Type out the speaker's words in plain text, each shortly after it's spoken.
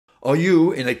Are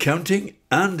you in accounting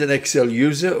and an Excel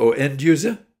user or end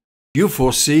user?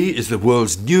 U4C is the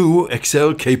world's new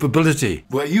Excel capability,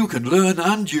 where you can learn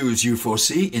and use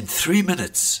U4C in 3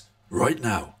 minutes, right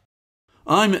now.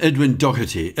 I'm Edwin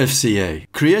Doherty, FCA,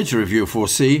 creator of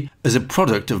U4C as a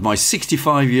product of my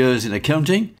 65 years in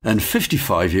accounting and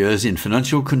 55 years in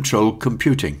financial control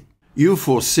computing.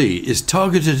 U4C is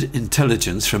targeted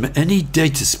intelligence from any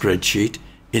data spreadsheet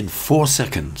in 4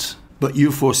 seconds. But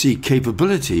U4C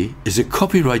capability is a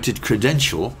copyrighted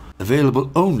credential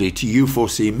available only to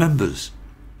U4C members.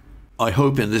 I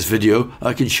hope in this video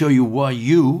I can show you why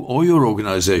you or your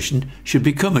organization should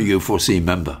become a U4C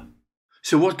member.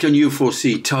 So what can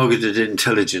U4C targeted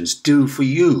intelligence do for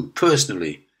you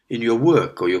personally in your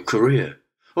work or your career,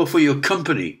 or for your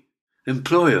company,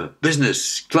 employer,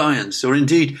 business, clients, or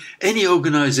indeed any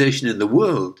organization in the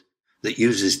world that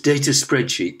uses data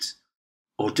spreadsheets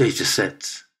or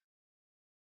datasets?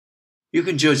 You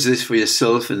can judge this for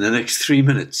yourself in the next 3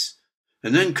 minutes,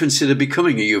 and then consider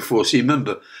becoming a U4C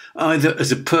member, either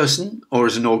as a person or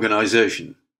as an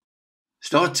organization.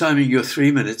 Start timing your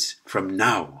 3 minutes from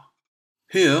now.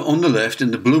 Here on the left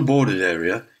in the blue bordered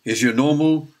area is your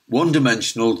normal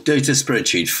one-dimensional data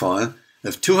spreadsheet file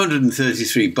of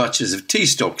 233 batches of tea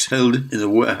stocks held in a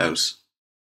warehouse.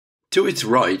 To its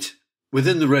right,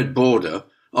 within the red border,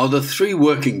 are the 3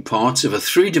 working parts of a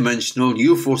 3-dimensional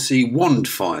U4C wand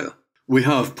file. We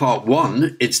have part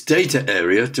 1, its data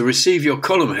area, to receive your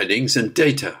column headings and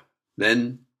data.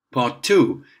 Then part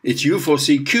 2, its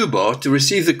U4C Q bar to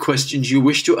receive the questions you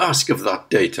wish to ask of that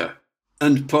data.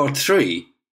 And part 3,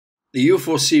 the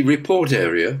U4C report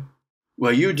area,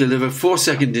 where you deliver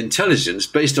 4-second intelligence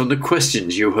based on the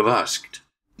questions you have asked.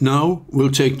 Now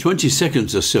we'll take 20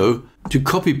 seconds or so to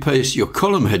copy-paste your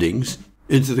column headings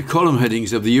into the column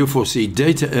headings of the U4C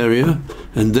data area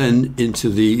and then into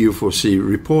the U4C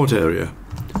report area.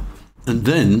 And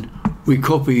then we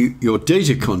copy your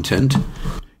data content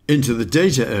into the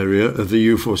data area of the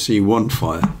U4C wand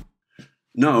file.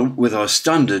 Now, with our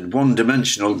standard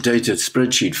one-dimensional data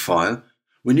spreadsheet file,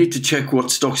 we need to check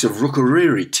what stocks of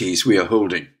Rukuriri teas we are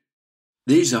holding.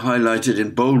 These are highlighted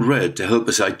in bold red to help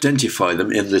us identify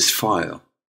them in this file.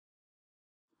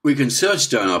 We can search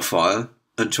down our file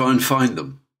and try and find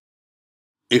them,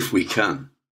 if we can.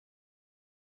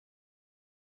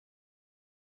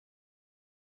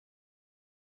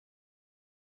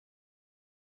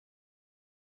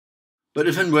 But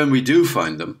if and when we do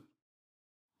find them,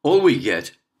 all we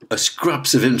get are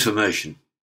scraps of information.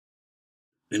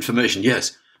 Information,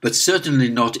 yes, but certainly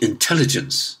not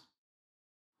intelligence.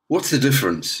 What's the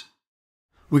difference?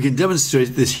 We can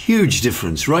demonstrate this huge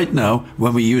difference right now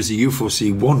when we use the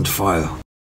U4C wand file.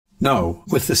 Now,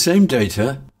 with the same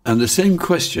data and the same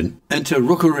question, enter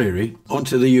Rukuriri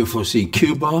onto the U4C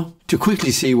Q bar to quickly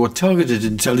see what targeted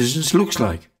intelligence looks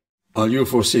like. I'll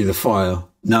U4C the file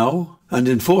now, and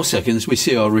in 4 seconds we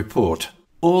see our report.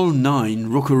 All 9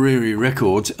 Rukuriri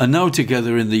records are now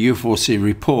together in the U4C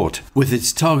report, with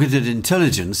its targeted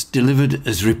intelligence delivered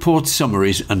as report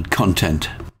summaries and content.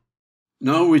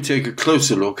 Now we take a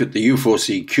closer look at the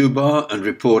U4C Q bar and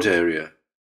report area,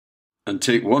 and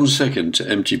take 1 second to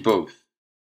empty both.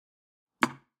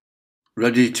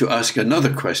 Ready to ask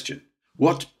another question.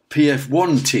 What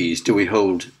PF1 teas do we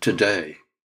hold today?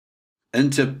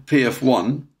 Enter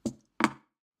PF1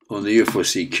 on the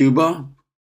U4C Q bar,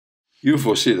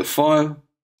 U4C the file,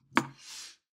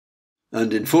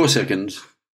 and in 4 seconds,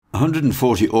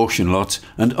 140 auction lots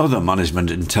and other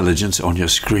management intelligence on your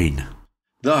screen.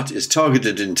 That is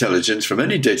targeted intelligence from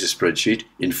any data spreadsheet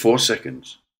in 4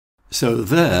 seconds. So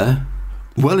there,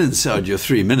 well inside your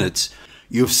 3 minutes,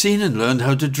 you've seen and learned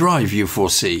how to drive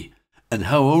U4C, and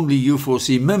how only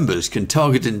U4C members can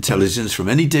target intelligence from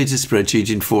any data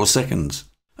spreadsheet in 4 seconds.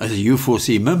 As a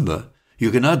U4C member,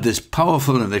 you can add this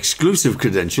powerful and exclusive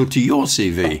credential to your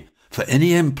CV for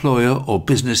any employer or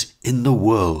business in the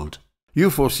world.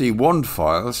 U4C wand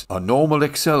files are normal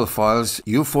Excel files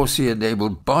U4C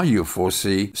enabled by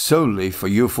U4C solely for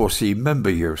U4C member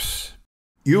use.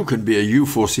 You can be a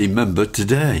U4C member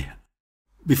today.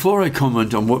 Before I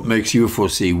comment on what makes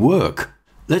U4C work,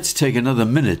 let's take another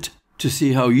minute to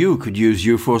see how you could use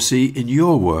U4C in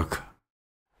your work.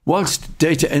 Whilst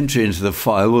data entry into the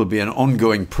file will be an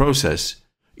ongoing process,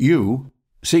 you,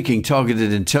 seeking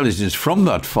targeted intelligence from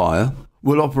that file,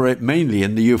 will operate mainly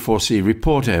in the U4C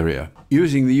report area,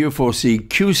 using the U4C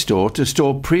Q store to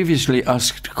store previously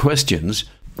asked questions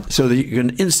so that you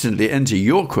can instantly enter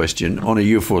your question on a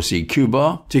U4C Q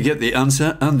bar to get the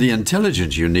answer and the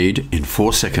intelligence you need in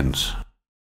 4 seconds.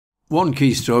 One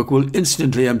keystroke will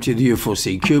instantly empty the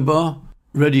U4C Q bar,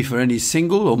 ready for any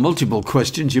single or multiple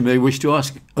questions you may wish to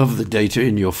ask of the data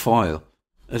in your file.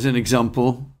 As an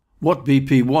example, what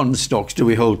BP1 stocks do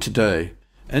we hold today?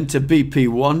 Enter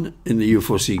BP1 in the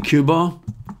U4C Q bar.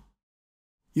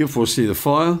 U4C the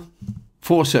file,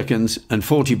 4 seconds and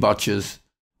 40 batches,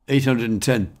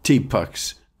 810 tea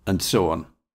packs, and so on.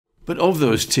 But of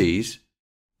those teas,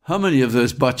 how many of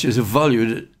those batches are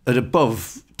valued at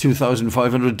above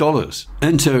 $2,500?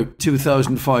 Enter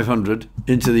 2,500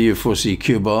 into the U4C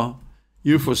Q bar,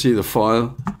 U4C the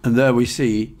file, and there we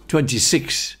see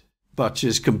 26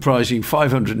 batches comprising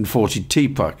 540 tea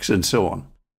packs, and so on.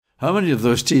 How many of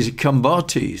those teas are Kambar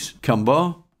teas?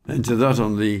 Kambar, enter that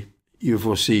on the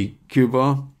U4C Q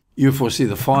bar, U4C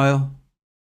the file,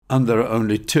 and there are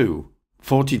only 2.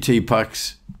 40 tea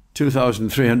packs,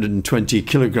 2,320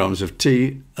 kilograms of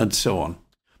tea, and so on.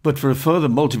 But for a further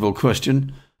multiple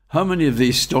question, how many of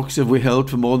these stocks have we held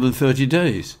for more than 30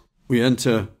 days? We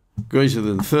enter greater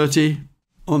than 30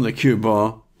 on the Q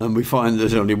bar, and we find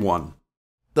there's only 1.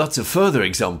 That's a further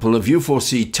example of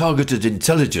U4C targeted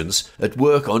intelligence at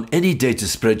work on any data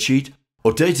spreadsheet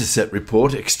or dataset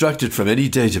report extracted from any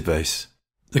database.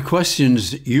 The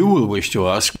questions you will wish to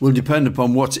ask will depend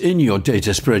upon what's in your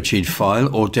data spreadsheet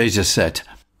file or dataset,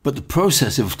 but the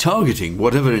process of targeting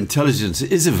whatever intelligence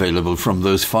is available from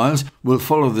those files will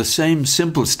follow the same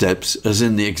simple steps as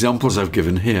in the examples I've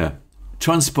given here.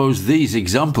 Transpose these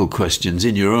example questions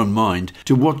in your own mind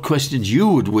to what questions you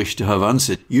would wish to have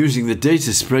answered using the data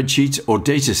spreadsheets or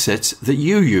datasets that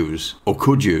you use or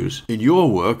could use in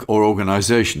your work or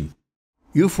organization.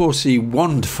 U4C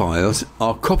WAND files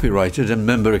are copyrighted and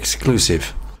member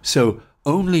exclusive, so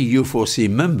only U4C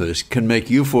members can make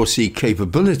U4C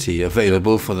capability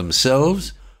available for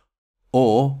themselves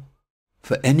or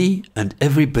for any and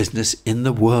every business in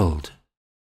the world.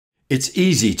 It's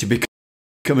easy to become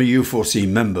a U4C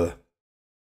member.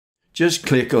 Just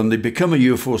click on the Become a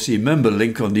U4C member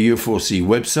link on the U4C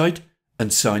website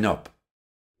and sign up.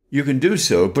 You can do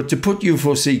so, but to put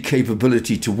U4C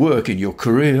capability to work in your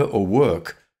career or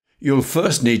work, you'll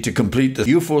first need to complete the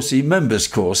U4C members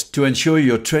course to ensure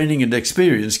your training and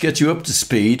experience gets you up to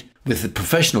speed with the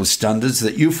professional standards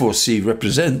that U4C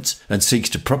represents and seeks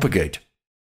to propagate.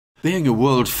 Being a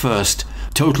world first,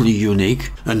 totally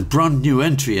unique, and brand new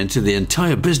entry into the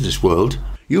entire business world,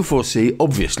 U4C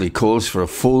obviously calls for a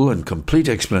full and complete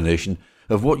explanation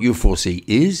of what U4C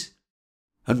is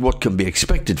and what can be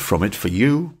expected from it for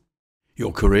you,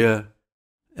 your career,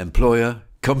 employer,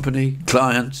 company,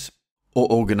 clients, or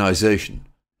organization.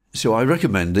 So I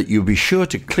recommend that you be sure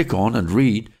to click on and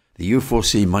read the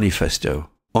U4C manifesto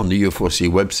on the U4C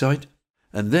website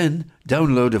and then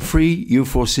download a free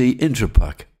U4C intro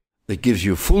pack that gives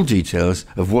you full details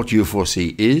of what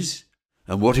U4C is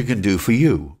and what it can do for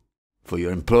you, for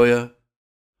your employer,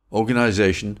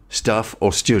 organization, staff,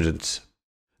 or students.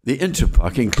 The intro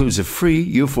pack includes a free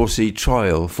U4C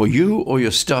trial for you or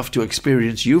your staff to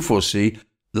experience U4C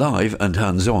live and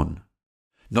hands-on.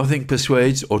 Nothing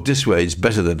persuades or dissuades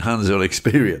better than hands-on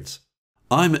experience.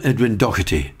 I'm Edwin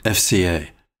Doherty, FCA.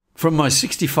 From my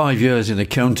 65 years in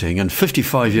accounting and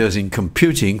 55 years in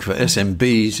computing for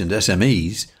SMBs and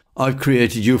SMEs, I've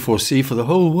created U4C for the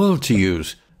whole world to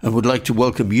use and would like to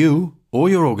welcome you or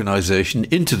your organization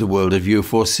into the world of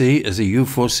U4C as a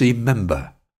U4C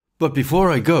member. But before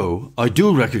I go, I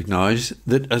do recognize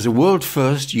that as a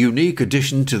world-first unique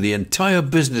addition to the entire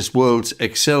business world's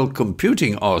Excel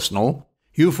computing arsenal,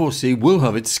 U4C will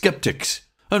have its skeptics,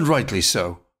 and rightly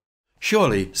so.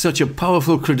 Surely such a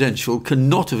powerful credential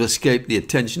cannot have escaped the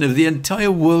attention of the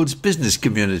entire world's business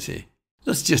community.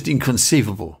 That's just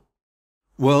inconceivable.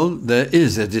 Well, there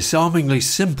is a disarmingly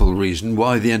simple reason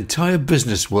why the entire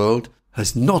business world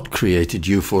has not created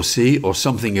U4C or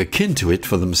something akin to it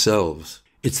for themselves.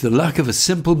 It's the lack of a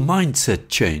simple mindset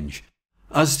change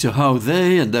as to how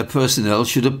they and their personnel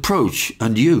should approach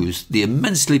and use the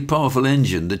immensely powerful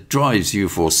engine that drives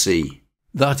U4C.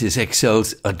 That is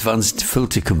Excel's Advanced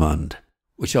Filter Command,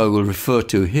 which I will refer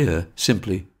to here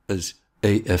simply as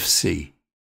AFC.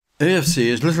 AFC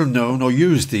is little known or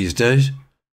used these days.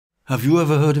 Have you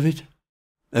ever heard of it?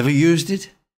 Ever used it?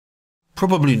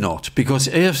 Probably not, because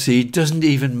AFC doesn't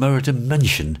even merit a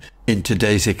mention in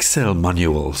today's Excel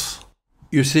manuals.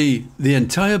 You see, the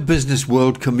entire business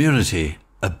world community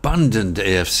abandoned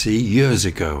AFC years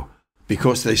ago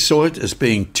because they saw it as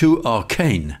being too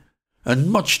arcane and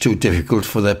much too difficult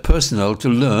for their personnel to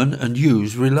learn and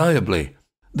use reliably,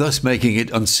 thus making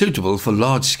it unsuitable for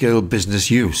large-scale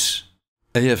business use.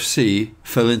 AFC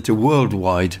fell into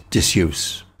worldwide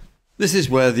disuse. This is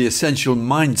where the essential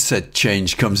mindset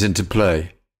change comes into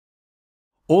play.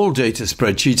 All data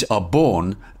spreadsheets are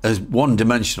born as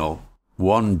one-dimensional,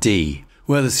 1D,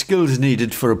 where the skills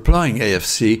needed for applying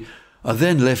AFC are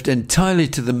then left entirely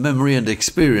to the memory and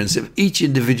experience of each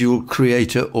individual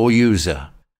creator or user.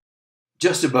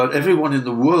 Just about everyone in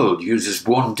the world uses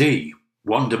 1D,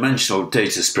 one-dimensional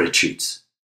data spreadsheets.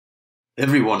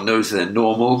 Everyone knows their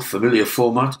normal, familiar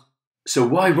format, so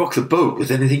why rock the boat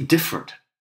with anything different?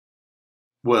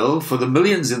 Well, for the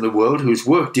millions in the world whose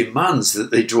work demands that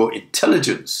they draw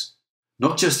intelligence,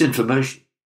 not just information,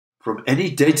 from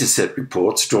any dataset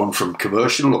reports drawn from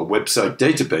commercial or website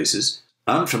databases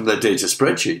and from their data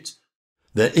spreadsheets,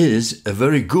 there is a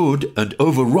very good and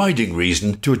overriding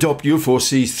reason to adopt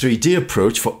U4C's 3D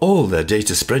approach for all their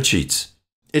data spreadsheets.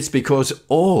 It's because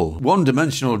all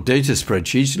one-dimensional data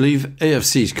spreadsheets leave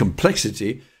AFC's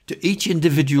complexity to each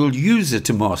individual user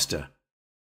to master,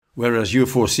 whereas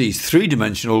U4C's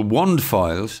three-dimensional WAND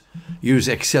files use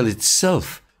Excel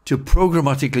itself to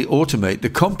programmatically automate the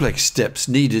complex steps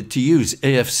needed to use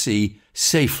AFC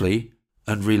safely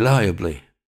and reliably.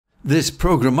 This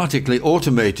programmatically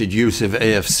automated use of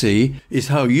AFC is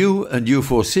how you and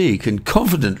U4C can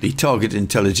confidently target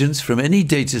intelligence from any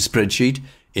data spreadsheet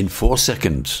in 4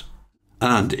 seconds.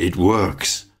 And it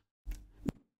works.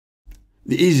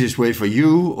 The easiest way for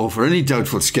you or for any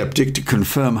doubtful skeptic to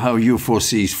confirm how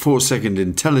U4C's 4-second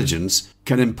intelligence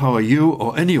can empower you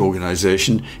or any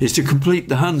organization is to complete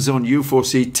the hands-on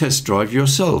U4C test drive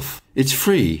yourself. It's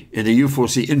free in a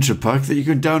U4C intro pack that you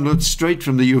can download straight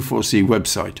from the U4C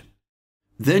website.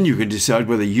 Then you can decide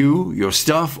whether you, your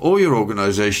staff or your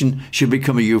organization should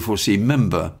become a U4C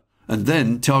member and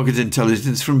then target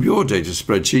intelligence from your data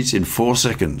spreadsheets in 4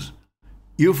 seconds.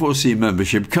 U4C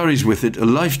membership carries with it a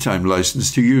lifetime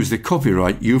license to use the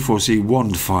copyright U4C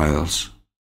WAND files.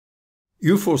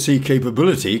 U4C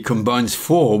capability combines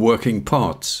 4 working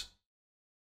parts.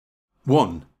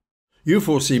 1.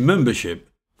 U4C membership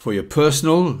for your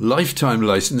personal lifetime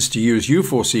license to use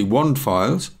U4C WAND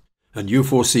files and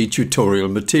U4C tutorial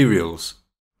materials.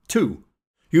 2.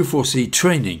 U4C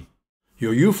training.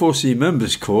 Your U4C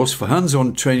members course for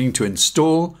hands-on training to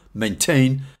install,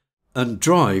 maintain and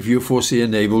drive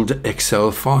U4C-enabled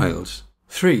Excel files.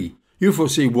 3.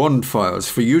 U4C WAND files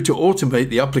for you to automate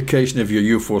the application of your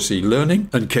U4C learning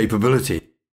and capability.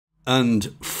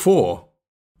 And 4.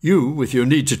 You with your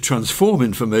need to transform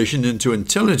information into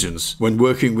intelligence when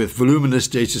working with voluminous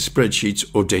data spreadsheets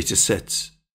or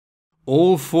datasets.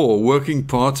 All 4 working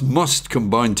parts must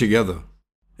combine together.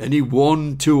 Any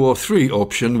 1, 2 or 3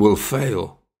 option will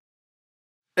fail.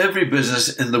 Every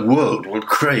business in the world will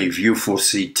crave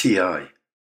U4C TI.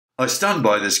 I stand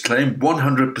by this claim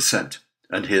 100%,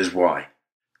 and here's why.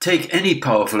 Take any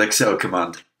powerful Excel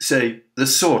command, say the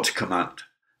sort command.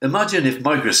 Imagine if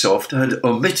Microsoft had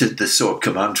omitted the sort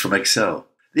command from Excel.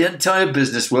 The entire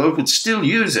business world would still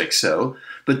use Excel,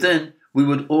 but then we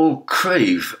would all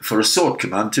crave for a sort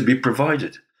command to be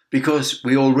provided, because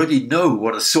we already know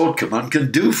what a sort command can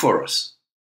do for us.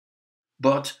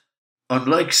 But,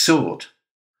 unlike sort,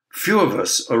 few of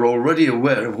us are already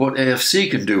aware of what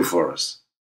AFC can do for us.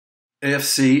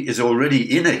 AFC is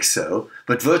already in Excel,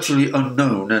 but virtually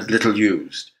unknown and little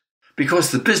used,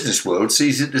 because the business world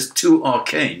sees it as too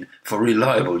arcane for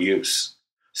reliable use.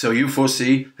 So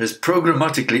U4C has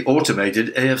programmatically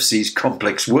automated AFC's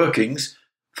complex workings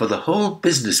for the whole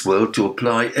business world to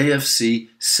apply AFC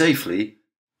safely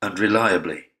and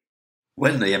reliably,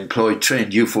 when they employ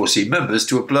trained U4C members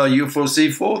to apply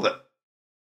U4C for them.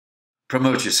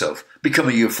 Promote yourself. Become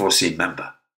a U4C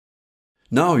member.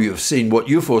 Now you've seen what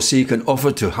U4C can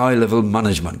offer to high-level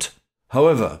management.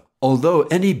 However, although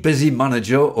any busy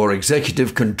manager or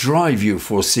executive can drive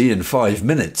U4C in 5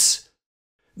 minutes,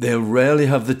 they'll rarely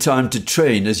have the time to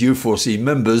train as U4C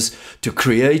members to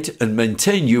create and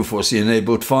maintain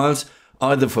U4C-enabled files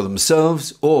either for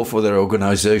themselves or for their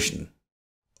organization.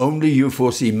 Only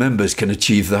U4C members can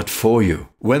achieve that for you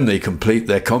when they complete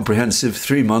their comprehensive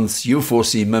 3-month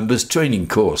U4C members training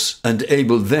course and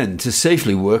able then to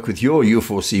safely work with your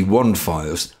U4C WAND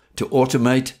files to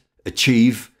automate,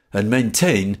 achieve and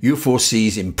maintain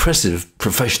U4C's impressive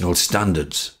professional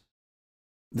standards.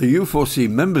 The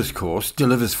U4C members course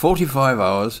delivers 45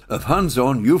 hours of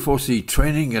hands-on U4C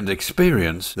training and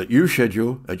experience that you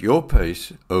schedule at your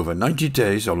pace over 90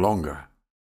 days or longer.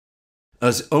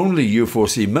 As only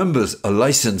U4C members are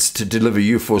licensed to deliver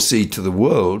U4C to the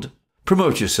world,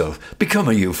 promote yourself, become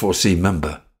a U4C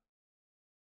member.